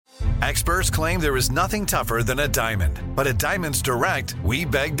Experts claim there is nothing tougher than a diamond. But at Diamonds Direct, we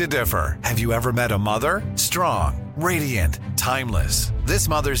beg to differ. Have you ever met a mother? Strong, radiant, timeless. This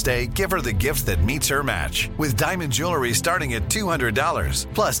Mother's Day, give her the gift that meets her match. With diamond jewelry starting at $200.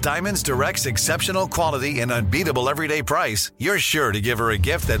 Plus Diamonds Direct's exceptional quality and unbeatable everyday price, you're sure to give her a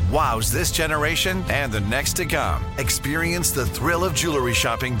gift that wows this generation and the next to come. Experience the thrill of jewelry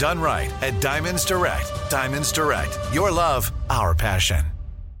shopping done right at Diamonds Direct. Diamonds Direct. Your love, our passion.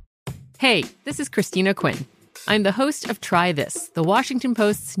 Hey, this is Christina Quinn. I'm the host of Try This, the Washington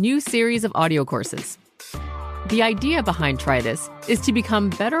Post's new series of audio courses. The idea behind Try This is to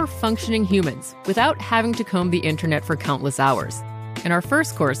become better functioning humans without having to comb the internet for countless hours. In our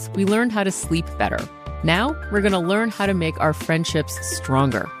first course, we learned how to sleep better. Now, we're going to learn how to make our friendships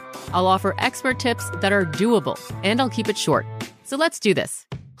stronger. I'll offer expert tips that are doable, and I'll keep it short. So let's do this.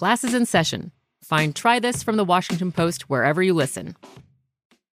 Class is in session. Find Try This from the Washington Post wherever you listen.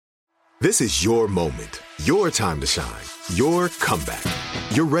 This is your moment, your time to shine, your comeback.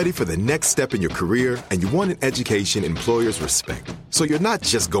 You're ready for the next step in your career, and you want an education employers respect. So you're not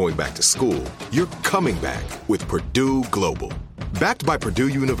just going back to school, you're coming back with Purdue Global. Backed by Purdue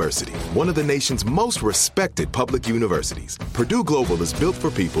University, one of the nation's most respected public universities, Purdue Global is built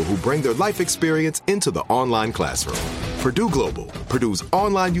for people who bring their life experience into the online classroom. Purdue Global, Purdue's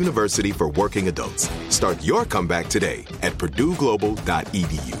online university for working adults. Start your comeback today at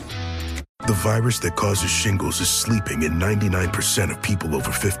purdueglobal.edu. The virus that causes shingles is sleeping in 99% of people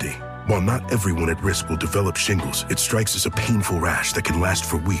over 50. While not everyone at risk will develop shingles, it strikes as a painful rash that can last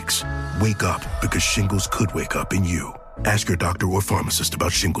for weeks. Wake up, because shingles could wake up in you. Ask your doctor or pharmacist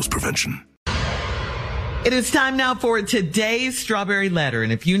about shingles prevention. It is time now for today's Strawberry Letter.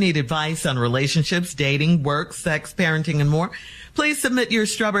 And if you need advice on relationships, dating, work, sex, parenting, and more, please submit your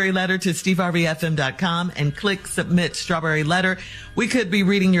Strawberry Letter to steveharveyfm.com and click Submit Strawberry Letter. We could be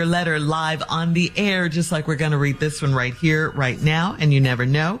reading your letter live on the air, just like we're going to read this one right here, right now. And you never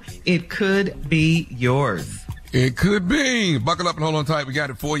know, it could be yours. It could be. Buckle up and hold on tight. We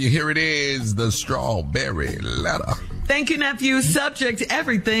got it for you. Here it is, the Strawberry Letter. Thank you, nephew. Subject,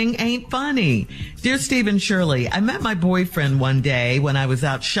 everything ain't funny. Dear Steve and Shirley, I met my boyfriend one day when I was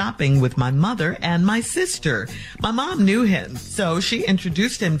out shopping with my mother and my sister. My mom knew him, so she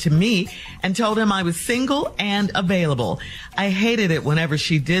introduced him to me and told him I was single and available. I hated it whenever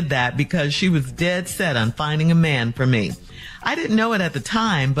she did that because she was dead set on finding a man for me. I didn't know it at the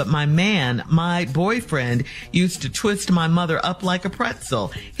time, but my boyfriend, used to twist my mother up like a pretzel.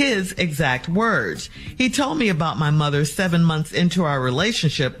 His exact words. He told me about my mother 7 months into our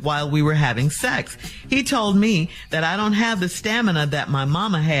relationship while we were having sex. He told me that I don't have the stamina that my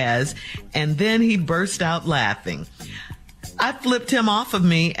mama has, and then he burst out laughing. I flipped him off of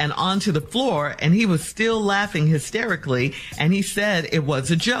me and onto the floor, and he was still laughing hysterically, and he said it was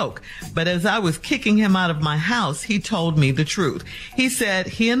a joke. But as I was kicking him out of my house, he told me the truth. He said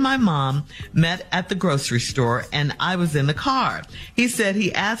he and my mom met at the grocery store, and I was in the car. He said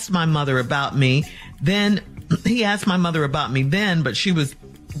he asked my mother about me then, but she was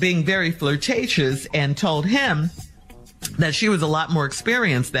being very flirtatious and told him that she was a lot more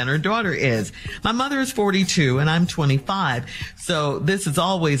experienced than her daughter is. My mother is 42 and I'm 25, so this is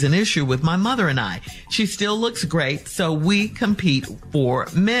always an issue with my mother and I. She still looks great, so we compete for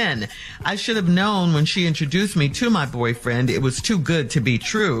men. I should have known when she introduced me to my boyfriend it was too good to be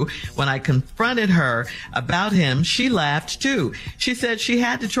true. When I confronted her about him, she laughed too. She said she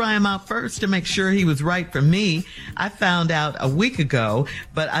had to try him out first to make sure he was right for me. I found out a week ago,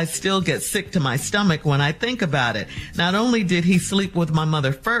 but I still get sick to my stomach when I think about it. Not only did he sleep with my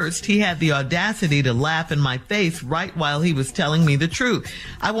mother first, he had the audacity to laugh in my face right while he was telling me the truth.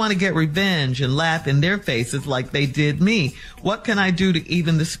 I want to get revenge and laugh in their faces like they did me. What can I do to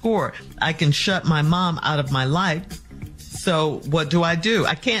even the score? I can shut my mom out of my life. So what do I do?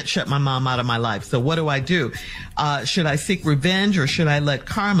 I can't shut my mom out of my life. So what do I do? Should I seek revenge or should I let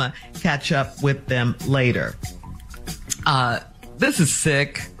karma catch up with them later? This is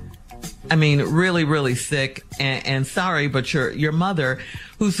sick. I mean, really, really sick and sorry, but your mother,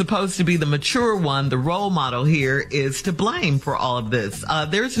 who's supposed to be the mature one, the role model here, is to blame for all of this.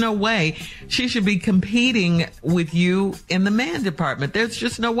 There's no way she should be competing with you in the man department. There's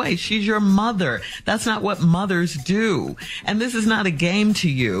just no way. She's your mother. That's not what mothers do. And this is not a game to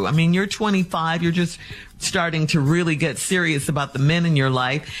you. I mean, you're 25. You're just starting to really get serious about the men in your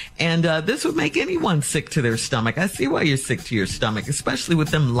life. And this would make anyone sick to their stomach. I see why you're sick to your stomach, especially with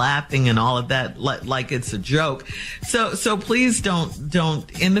them laughing and all of that like it's a joke. So please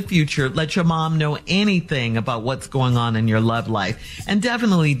don't in the future let your mom know anything about what's going on in your love life. And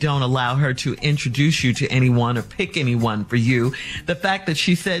definitely don't allow her to introduce you to anyone or pick anyone for you. The fact that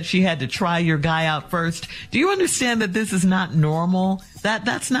she said she had to try your guy out first. Do you understand that this is not normal?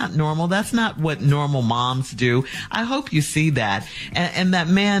 That's not normal. That's not what normal moms do. I hope you see that. And that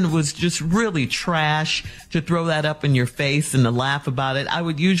man was just really trash to throw that up in your face and to laugh about it. I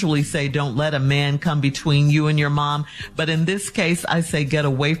would usually say don't let a man come between you and your mom. But in this case, I say get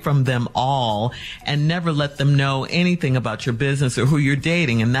away from them all and never let them know anything about your business or who you're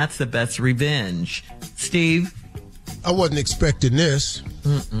dating. And that's the best revenge. Steve? I wasn't expecting this.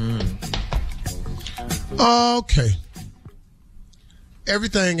 Okay.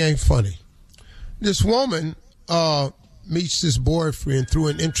 Everything ain't funny. This woman meets this boyfriend through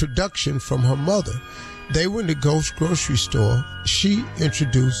an introduction from her mother. They were in the grocery store. She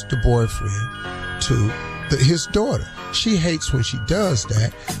introduced the boyfriend to his daughter. She hates when she does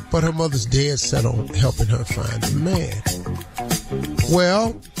that, but her mother's dead set on helping her find a man.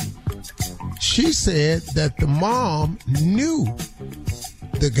 Well, she said that the mom knew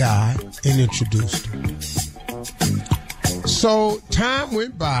the guy and introduced him. So time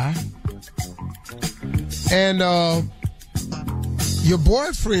went by, and your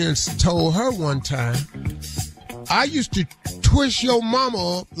boyfriend told her one time, I used to twist your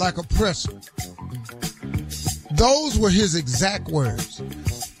mama up like a pretzel. Those were his exact words.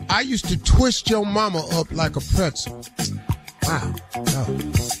 I used to twist your mama up like a pretzel. Wow. No.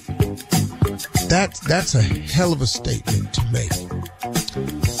 That's a hell of a statement to make.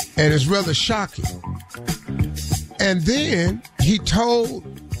 And it's rather shocking. And then he told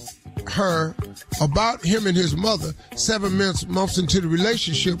her about him and his mother 7 months into the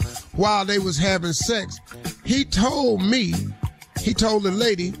relationship while they was having sex. He told the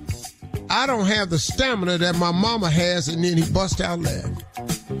lady, I don't have the stamina that my mama has, and then he bust out laughing.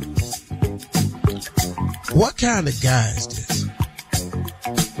 What kind of guy is this?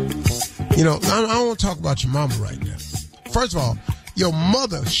 You know, I don't want to talk about your mama right now. First of all, your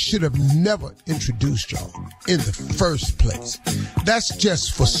mother should have never introduced y'all in the first place. That's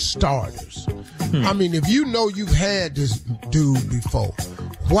just for starters. I mean, if you know you've had this dude before,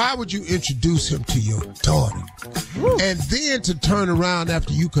 why would you introduce him to your daughter? And then to turn around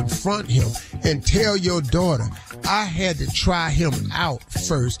after you confront him and tell your daughter, I had to try him out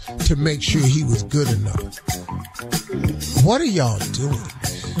first to make sure he was good enough. What are y'all doing?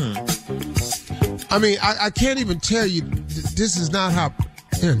 I mean, I can't even tell you, this is not how,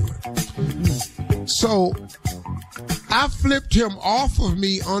 anyway. So I flipped him off of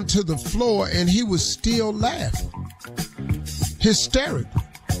me onto the floor and he was still laughing. Hysterical.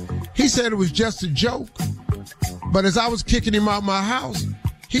 He said it was just a joke. But as I was kicking him out my house,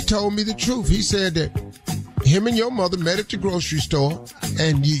 he told me the truth. He said that him and your mother met at the grocery store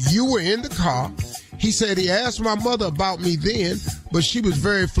and you were in the car. He said he asked my mother about me then, but she was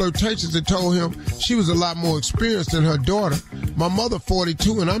very flirtatious and told him she was a lot more experienced than her daughter. My mother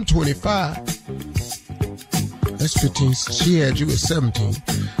 42 and I'm 25. That's 15. She had you at 17.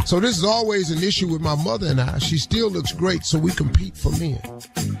 So this is always an issue with my mother and I. She still looks great, so we compete for men.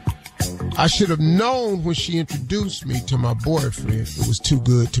 I should have known when she introduced me to my boyfriend it was too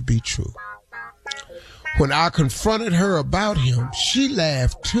good to be true. When I confronted her about him, she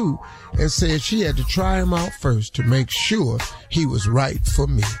laughed too and said she had to try him out first to make sure he was right for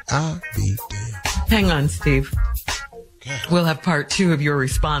me. I'll be damned. Hang on, Steve. We'll have part 2 of your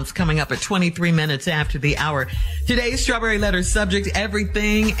response coming up at 23 minutes after the hour. Today's Strawberry Letter subject,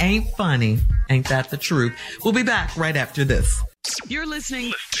 everything ain't funny. Ain't that the truth? We'll be back right after this. You're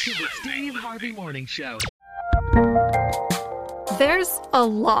listening to the Steve Harvey Morning Show. There's a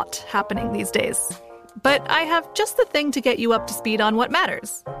lot happening these days. But I have just the thing to get you up to speed on what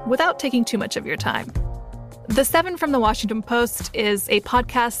matters, without taking too much of your time. The 7 from the Washington Post is a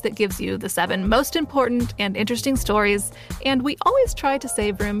podcast that gives you the 7 most important and interesting stories, and we always try to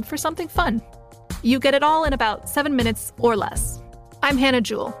save room for something fun. You get it all in about 7 minutes or less. I'm Hannah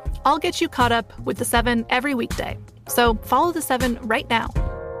Jewell. I'll get you caught up with the 7 every weekday. So follow the 7 right now.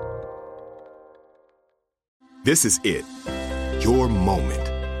 This is it. Your moment.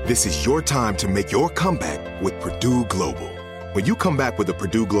 This is your time to make your comeback with Purdue Global. When you come back with a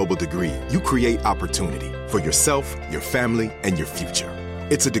Purdue Global degree, you create opportunity for yourself, your family, and your future.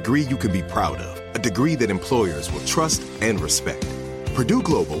 It's a degree you can be proud of, a degree that employers will trust and respect. Purdue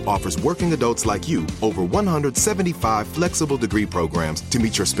Global offers working adults like you over 175 flexible degree programs to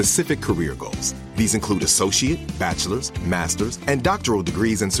meet your specific career goals. These include associate, bachelor's, master's, and doctoral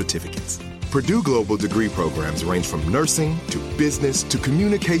degrees and certificates. Purdue Global degree programs range from nursing to business to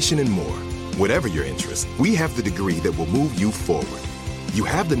communication and more. Whatever your interest, we have the degree that will move you forward. You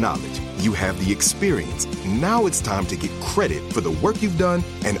have the knowledge, you have the experience. Now it's time to get credit for the work you've done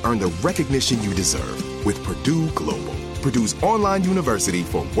and earn the recognition you deserve with Purdue Global, Purdue's online university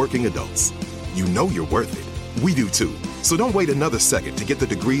for working adults. You know you're worth it. We do too. So don't wait another second to get the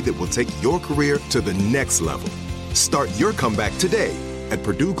degree that will take your career to the next level. Start your comeback today at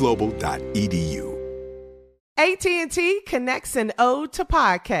purdueglobal.edu. AT&T connects an ode to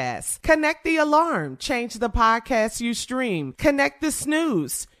podcasts. Connect the alarm. Change the podcast you stream. Connect the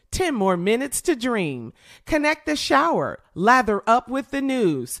snooze. 10 more minutes to dream. Connect the shower. Lather up with the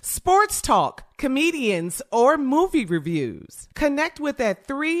news. Sports talk, comedians, or movie reviews. Connect with that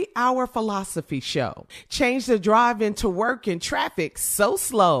 3-hour philosophy show. Change the drive into work in traffic so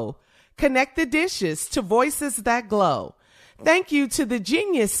slow. Connect the dishes to voices that glow. Thank you to the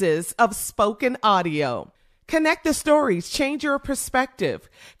geniuses of spoken audio. Connect the stories, change your perspective.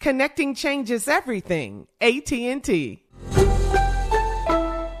 Connecting changes everything. AT&T.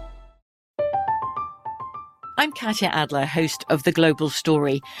 I'm Katya Adler, host of The Global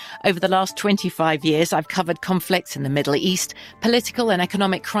Story. Over the last 25 years, I've covered conflicts in the Middle East, political and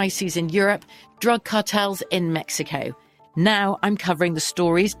economic crises in Europe, drug cartels in Mexico. Now I'm covering the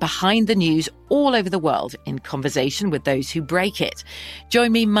stories behind the news all over the world in conversation with those who break it.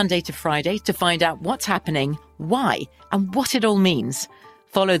 Join me Monday to Friday to find out what's happening, why, and what it all means.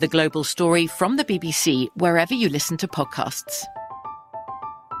 Follow The Global Story from the BBC wherever you listen to podcasts.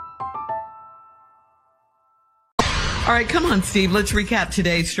 All right, come on, Steve. Let's recap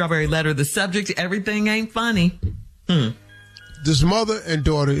today's Strawberry Letter. The subject, everything ain't funny. This mother and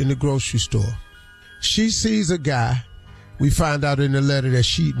daughter in the grocery store. She sees a guy. We find out in the letter that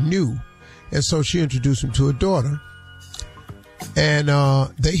she knew, and so she introduced him to her daughter. And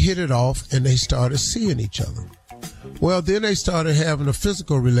they hit it off, and they started seeing each other. Well, then they started having a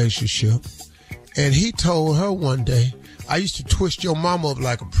physical relationship, and he told her one day, I used to twist your mama up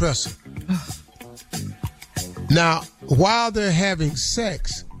like a presser. Now, while they're having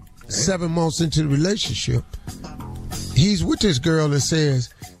sex, 7 months into the relationship, he's with this girl and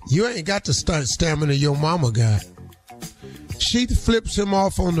says, you ain't got to start stamina your mama got. She flips him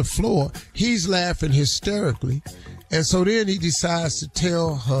off on the floor. He's laughing hysterically. And so then he decides to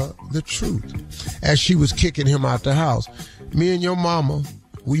tell her the truth as she was kicking him out the house. Me and your mama,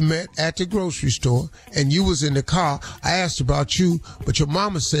 we met at the grocery store, and you was in the car. I asked about you, but your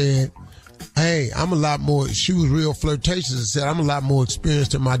mama said, hey, I'm a lot more, she was real flirtatious and said, I'm a lot more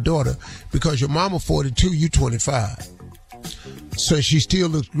experienced than my daughter because your mama 42, you 25. So she still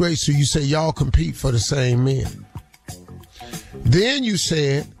looks great, so you say y'all compete for the same men. Then you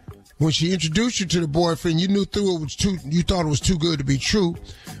said, when she introduced you to the boyfriend, you knew you thought it was too good to be true.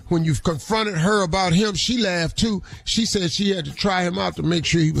 When you confronted her about him, she laughed too. She said she had to try him out to make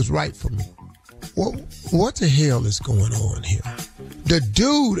sure he was right for me. Well, what the hell is going on here? The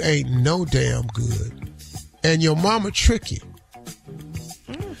dude ain't no damn good. And your mama tricky.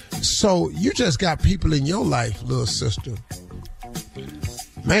 So you just got people in your life, little sister.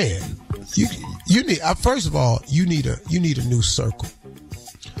 Man, you need, first of all, you need a new circle.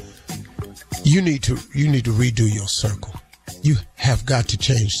 You need to redo your circle. You have got to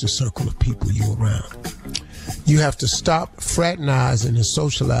change the circle of people you're around. You have to stop fraternizing and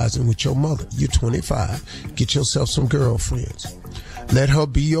socializing with your mother. You're 25. Get yourself some girlfriends. Let her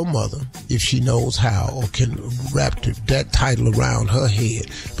be your mother if she knows how or can wrap that title around her head.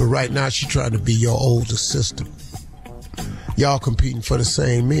 But right now she's trying to be your older sister. Y'all competing for the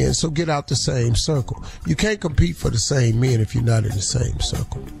same men, so get out the same circle. You can't compete for the same men if you're not in the same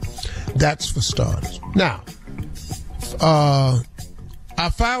circle. That's for starters. Now, I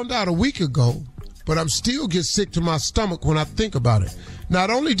found out a week ago, but I'm still get sick to my stomach when I think about it. Not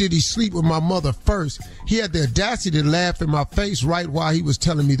only did he sleep with my mother first, he had the audacity to laugh in my face right while he was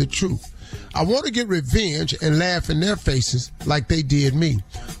telling me the truth. I want to get revenge and laugh in their faces like they did me.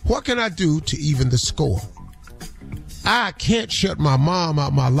 What can I do to even the score? I can't shut my mom out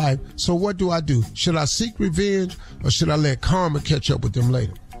of my life, so what do I do? Should I seek revenge or should I let karma catch up with them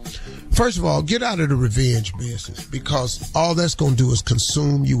later? First of all, get out of the revenge business because all that's going to do is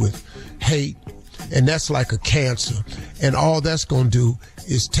consume you with hate, and that's like a cancer. And all that's going to do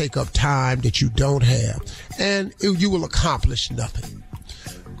is take up time that you don't have, and you will accomplish nothing.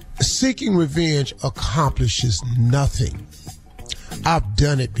 Seeking revenge accomplishes nothing. I've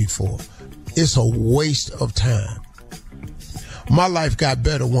done it before. It's a waste of time. My life got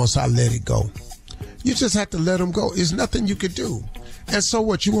better once I let it go. You just have to let them go. There's nothing you could do. And so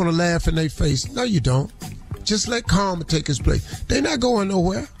what? You want to laugh in their face? No, you don't. Just let karma take its place. They're not going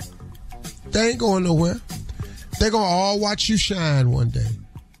nowhere. They ain't going nowhere. They're going to all watch you shine one day.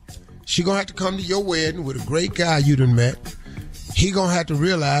 She going to have to come to your wedding with a great guy you done met. He going to have to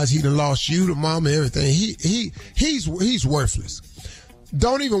realize he done lost you, the mom, and everything. He's worthless.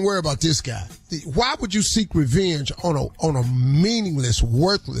 Don't even worry about this guy. Why would you seek revenge on a meaningless,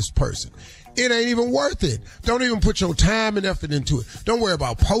 worthless person? It ain't even worth it. Don't even put your time and effort into it. Don't worry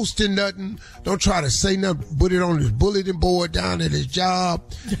about posting nothing. Don't try to say nothing. Put it on his bulletin board down at his job.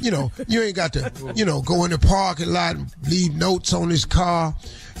 You know, you ain't got to, go in the parking lot and leave notes on his car.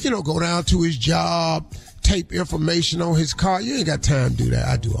 Go down to his job, tape information on his car. You ain't got time to do that.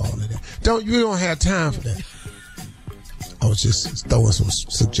 I do all of that. You don't have time for that. I was just throwing some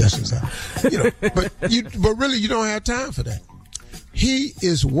suggestions out. But really you don't have time for that. He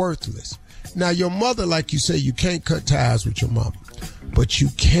is worthless. Now, your mother, like you say, you can't cut ties with your mama, but you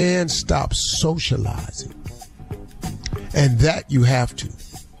can stop socializing. And that you have to.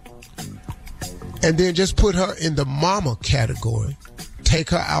 And then just put her in the mama category.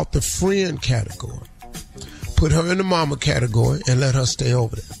 Take her out the friend category. Put her in the mama category and let her stay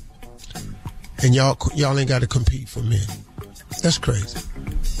over there. And y'all ain't got to compete for men. That's crazy.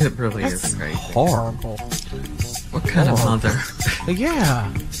 It really is crazy. Horrible. What kind of mother?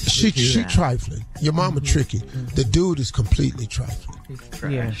 Yeah. She trifling. Your mama tricky. The dude is completely trifling.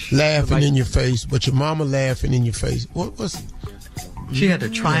 Yeah. Laughing in your face, but your mama laughing in your face. What's? She had to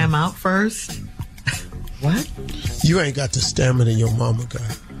try him out first? What? You ain't got the stamina your mama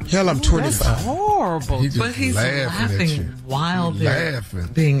got. Hell, I'm 25. That's horrible. But he's laughing while they're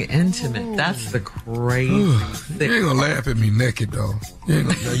being intimate. That's the crazy thing. You ain't gonna laugh at me naked, though.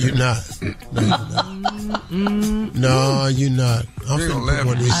 No, you're not. No, you're not. I'm finna put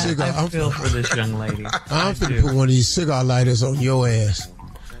one of these cigar. I feel for this young lady. I'm finna put one of these cigar lighters on your ass.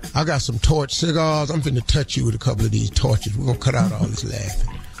 I got some torch cigars. I'm finna touch you with a couple of these torches. We're gonna cut out all this laughing.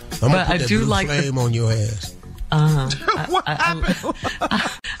 I'm gonna put that blue flame on your ass. What happened?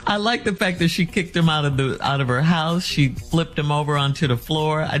 I like the fact that she kicked him out of her house. She flipped him over onto the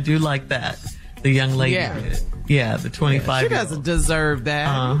floor. I do like that. The young lady did. Yeah, the 25. She doesn't deserve that.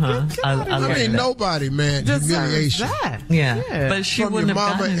 I mean, nobody, man. Humiliation. That. Yeah, but she wouldn't have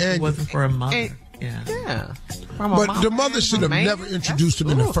gotten it if it wasn't for her mother. Yeah. But the mother should have never introduced him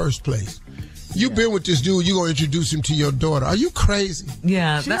in the first place. You've been with this dude, you're going to introduce him to your daughter. Are you crazy?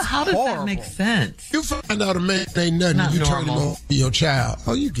 Yeah, how does that make sense? You find out a man ain't nothing and you turn him on to your child.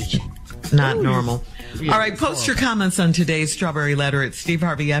 Oh, you get you. Not normal. All right, post your comments on today's Strawberry Letter at Steve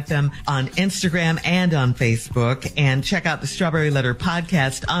Harvey FM on Instagram and on Facebook. And check out the Strawberry Letter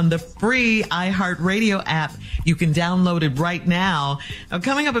podcast on the free iHeartRadio app. You can download it right now.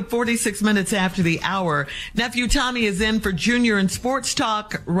 Coming up at 46 minutes after the hour, Nephew Tommy is in for Junior and Sports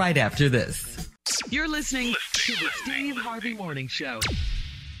Talk right after this. You're listening to the Steve Harvey Morning Show.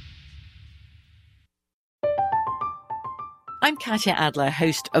 I'm Katya Adler,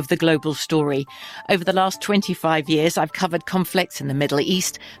 host of The Global Story. Over the last 25 years, I've covered conflicts in the Middle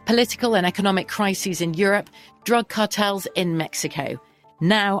East, political and economic crises in Europe, drug cartels in Mexico.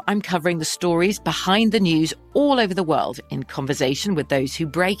 Now I'm covering the stories behind the news all over the world in conversation with those who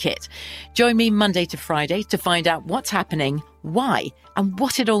break it. Join me Monday to Friday to find out what's happening, why, and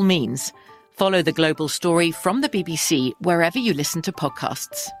what it all means. Follow The Global Story from the BBC wherever you listen to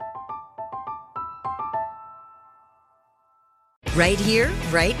podcasts. Right here,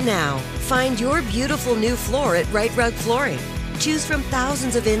 right now. Find your beautiful new floor at Right Rug Flooring. Choose from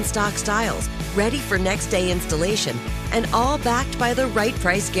thousands of in-stock styles, ready for next day installation, and all backed by the right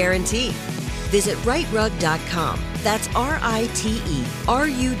price guarantee. Visit rightrug.com. That's RITERUG.com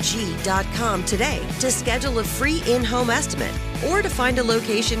today to schedule a free in-home estimate or to find a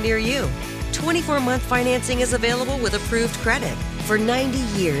location near you. 24-month financing is available with approved credit. For 90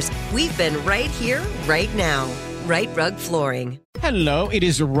 years, we've been right here, right now. Right Rug Flooring. Hello, it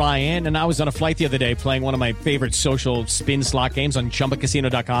is Ryan, and I was on a flight the other day playing one of my favorite social spin slot games on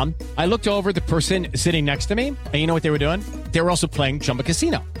ChumbaCasino.com. I looked over at the person sitting next to me, and you know what they were doing? They were also playing Chumba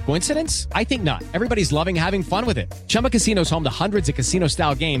Casino. Coincidence? I think not. Everybody's loving having fun with it. Chumba Casino is home to hundreds of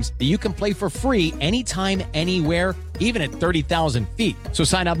casino-style games that you can play for free anytime, anywhere, even at 30,000 feet. So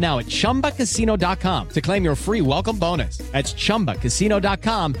sign up now at ChumbaCasino.com to claim your free welcome bonus. That's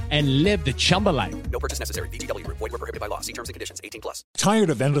ChumbaCasino.com and live the Chumba life. No purchase necessary. VGW. Void where prohibited by law. See terms and conditions. 18+. Tired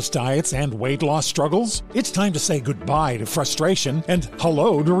of endless diets and weight loss struggles? It's time to say goodbye to frustration and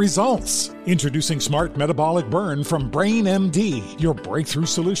hello to results. Introducing Smart Metabolic Burn from Brain MD, your breakthrough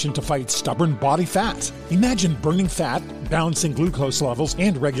solution solution to fight stubborn body fat. Imagine burning fat, balancing glucose levels,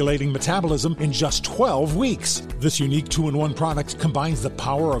 and regulating metabolism in just 12 weeks. This unique 2-in-1 product combines the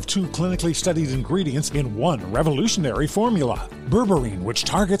power of 2 clinically studied ingredients in one revolutionary formula. Berberine, which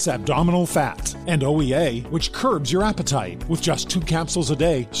targets abdominal fat, and OEA, which curbs your appetite. With just 2 capsules a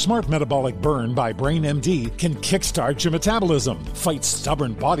day, Smart Metabolic Burn by Brain MD can kickstart your metabolism, fight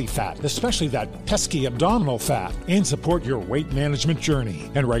stubborn body fat, especially that pesky abdominal fat, and support your weight management journey.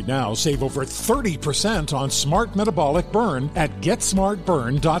 And right now, save over 30% on Smart Metabolic Burn at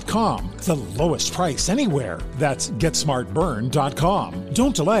GetSmartBurn.com. The lowest price anywhere. That's GetSmartBurn.com.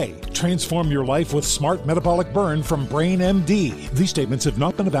 Don't delay. Transform your life with Smart Metabolic Burn from Brain MD. These statements have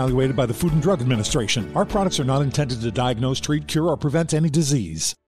not been evaluated by the Food and Drug Administration. Our products are not intended to diagnose, treat, cure, or prevent any disease.